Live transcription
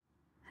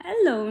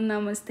Hello,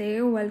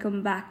 namaste.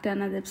 Welcome back to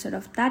another episode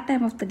of That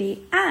Time of the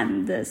Day,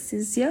 and this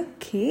is your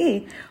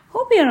K.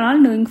 Hope you're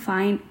all doing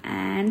fine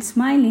and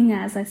smiling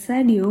as I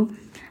said you.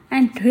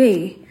 And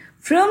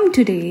from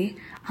today,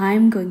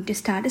 I'm going to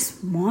start a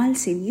small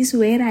series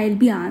where I'll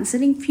be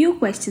answering few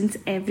questions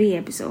every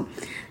episode.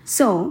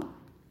 So,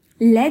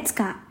 let's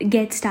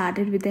get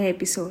started with the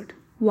episode.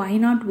 Why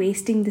not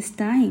wasting this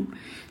time?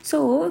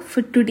 So,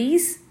 for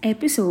today's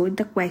episode,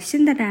 the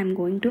question that I'm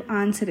going to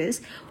answer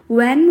is,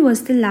 when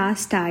was the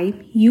last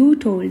time you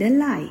told a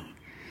lie?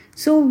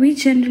 So, we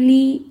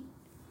generally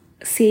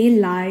say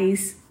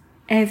lies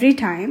every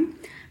time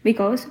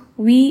because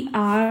we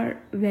are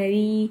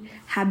very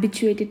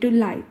habituated to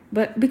lie.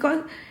 But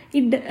because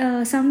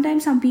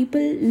sometimes some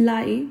people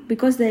lie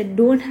because they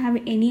don't have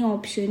any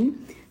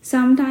option.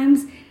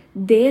 Sometimes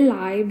they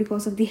lie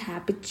because of the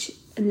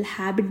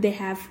habit they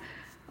have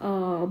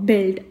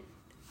built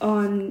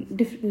on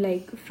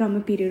from a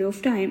period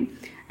of time,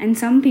 and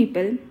some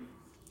people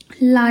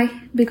lie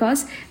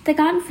because they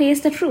can't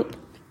face the truth.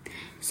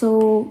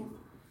 So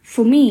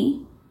for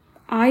me,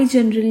 I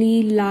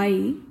generally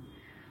lie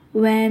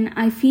when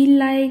I feel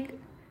like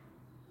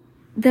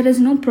there is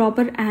no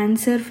proper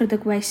answer for the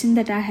question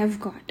that I have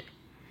got.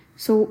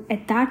 So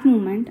at that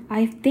moment,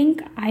 I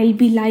think I'll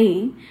be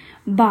lying,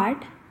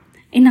 but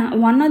in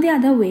one or the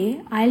other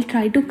way, I'll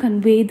try to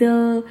convey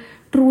the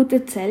truth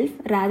itself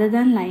rather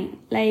than lying.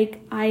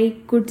 Like, I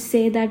could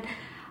say that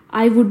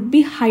I would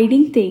be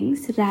hiding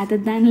things rather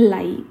than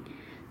lying.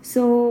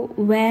 So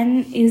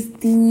when is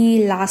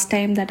the last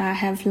time that I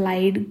have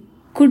lied?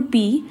 Could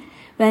be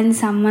when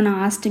someone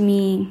asked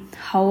me,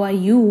 how are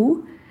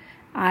you?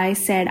 I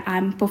said,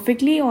 I'm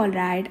perfectly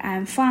alright,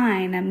 I'm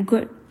fine, I'm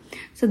good.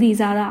 So these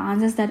are the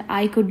answers that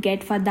I could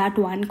get for that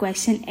one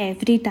question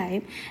every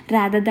time,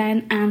 rather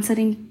than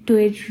answering to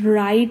it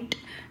right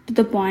to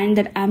the point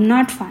that I'm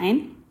not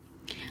fine.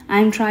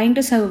 I'm trying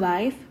to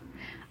survive.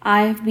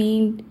 I've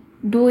been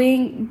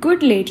doing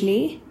good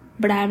lately,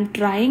 but I'm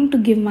trying to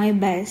give my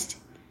best.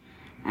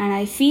 And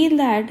I feel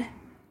that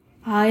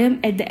I am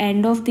at the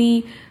end of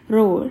the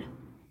road,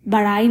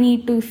 but I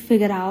need to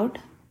figure out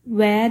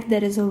where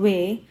there is a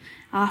way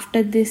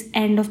after this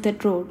end of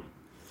that road.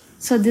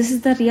 So this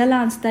is the real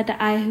answer that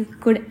I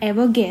could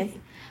ever give,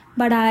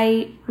 but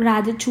I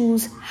rather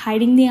choose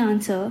hiding the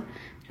answer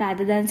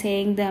rather than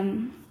saying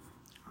them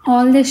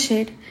all this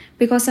shit,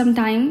 because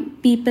sometimes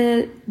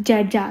people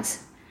judge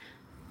us.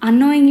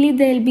 Unknowingly,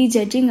 they'll be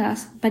judging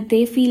us, but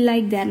they feel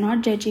like they're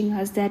not judging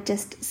us, they're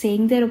just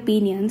saying their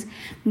opinions.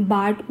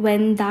 But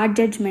when that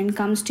judgment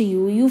comes to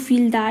you, you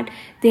feel that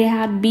they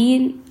have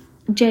been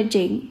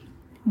judging,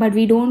 but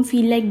we don't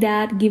feel like they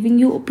are giving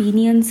you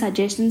opinions,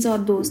 suggestions, or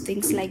those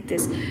things like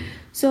this.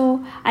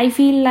 So I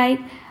feel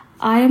like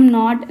I am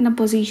not in a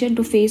position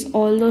to face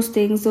all those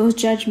things, those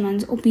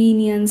judgments,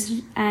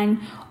 opinions, and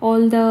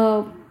all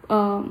the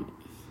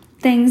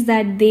things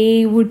that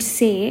they would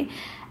say.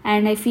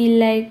 And I feel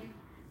like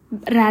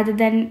rather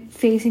than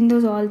facing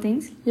those all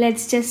things,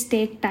 let's just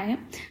take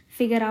time,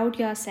 figure out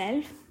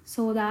yourself,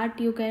 so that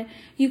you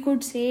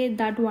could say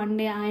that one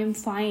day I am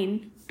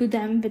fine to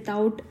them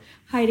without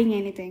hiding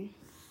anything.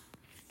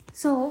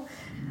 So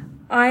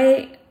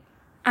I'm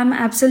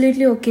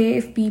absolutely okay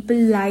if people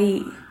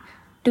lie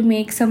to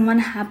make someone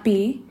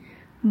happy,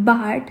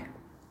 but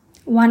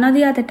one or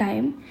the other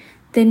time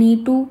they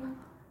need to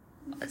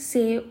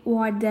say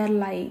what they're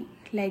lying.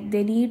 Like,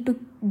 they need to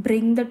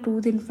bring the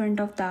truth in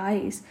front of the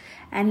eyes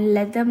and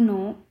let them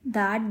know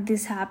that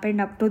this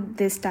happened up to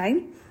this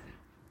time.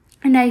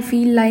 And I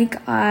feel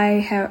like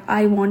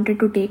I wanted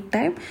to take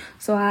time,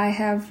 so I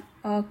have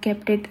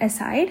kept it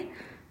aside.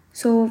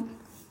 So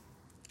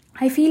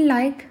I feel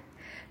like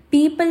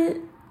people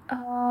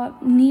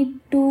need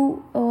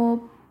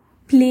to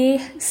play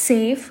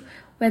safe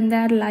when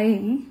they're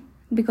lying,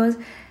 because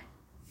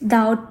the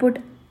output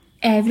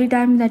every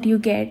time that you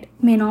get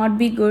may not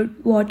be good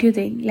what you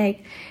think.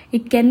 Like,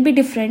 it can be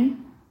different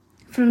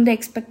from the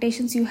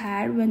expectations you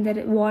had when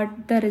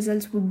what the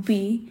results would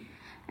be.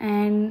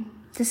 And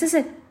this is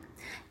it.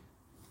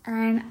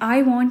 And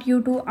I want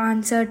you to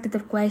answer to the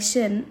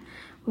question,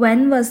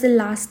 when was the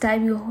last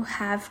time you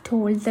have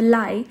told the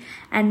lie,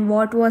 and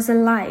what was the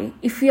lie?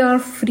 If you are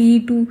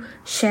free to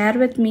share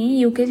with me,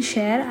 you can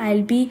share.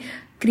 I'll be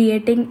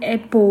creating a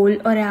poll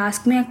or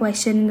ask me a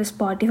question in the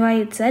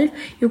Spotify itself.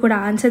 You could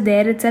answer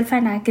there itself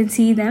and I can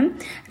see them,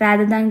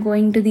 rather than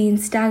going to the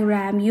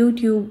Instagram,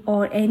 YouTube,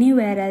 or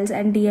anywhere else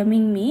and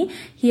DMing me.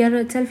 Here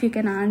itself you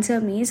can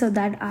answer me so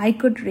that I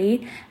could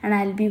read, and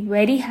I'll be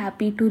very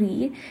happy to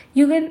read.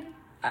 You can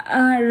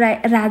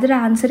rather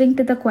answering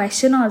to the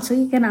question also,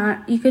 you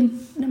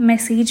can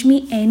message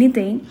me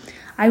anything.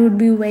 I would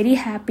be very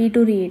happy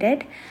to read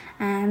it.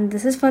 And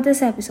this is for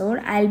this episode.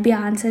 I'll be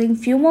answering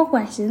few more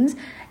questions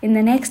in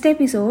the next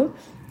episode,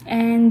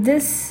 and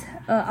this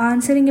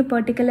answering a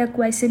particular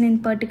question in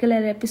particular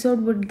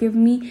episode would give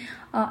me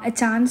a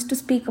chance to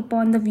speak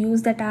upon the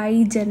views that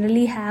I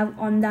generally have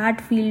on that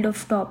field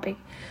of topic.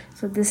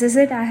 So this is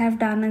it I have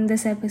done in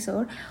this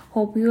episode.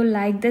 Hope you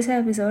like this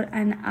episode,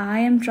 and I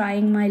am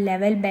trying my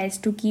level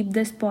best to keep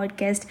this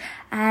podcast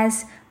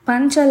as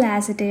punctual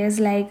as it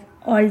is, like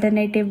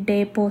alternative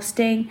day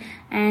posting.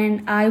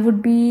 And I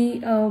would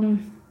be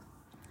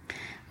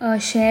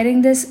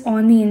sharing this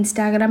on the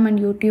Instagram and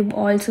YouTube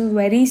also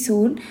very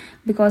soon,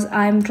 because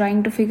I'm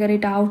trying to figure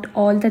it out,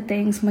 all the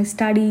things, my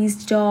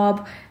studies,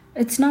 job.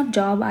 It's not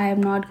job, I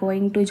am not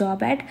going to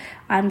job at,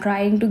 I'm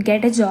trying to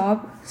get a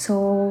job.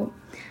 So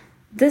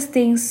this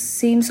thing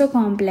seems so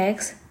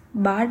complex,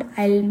 but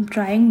I'm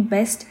trying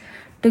best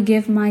to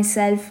give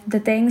myself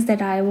the things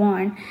that I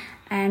want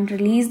and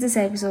release these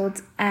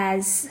episodes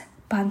as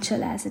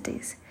punctual as it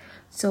is.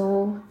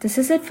 So this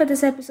is it for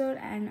this episode,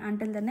 and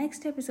until the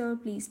next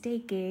episode, please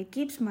take care,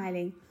 keep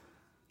smiling,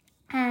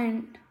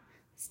 and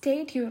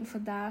stay tuned for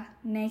the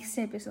next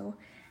episode.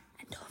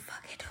 And don't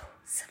forget to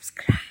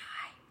subscribe.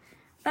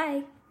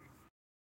 Bye.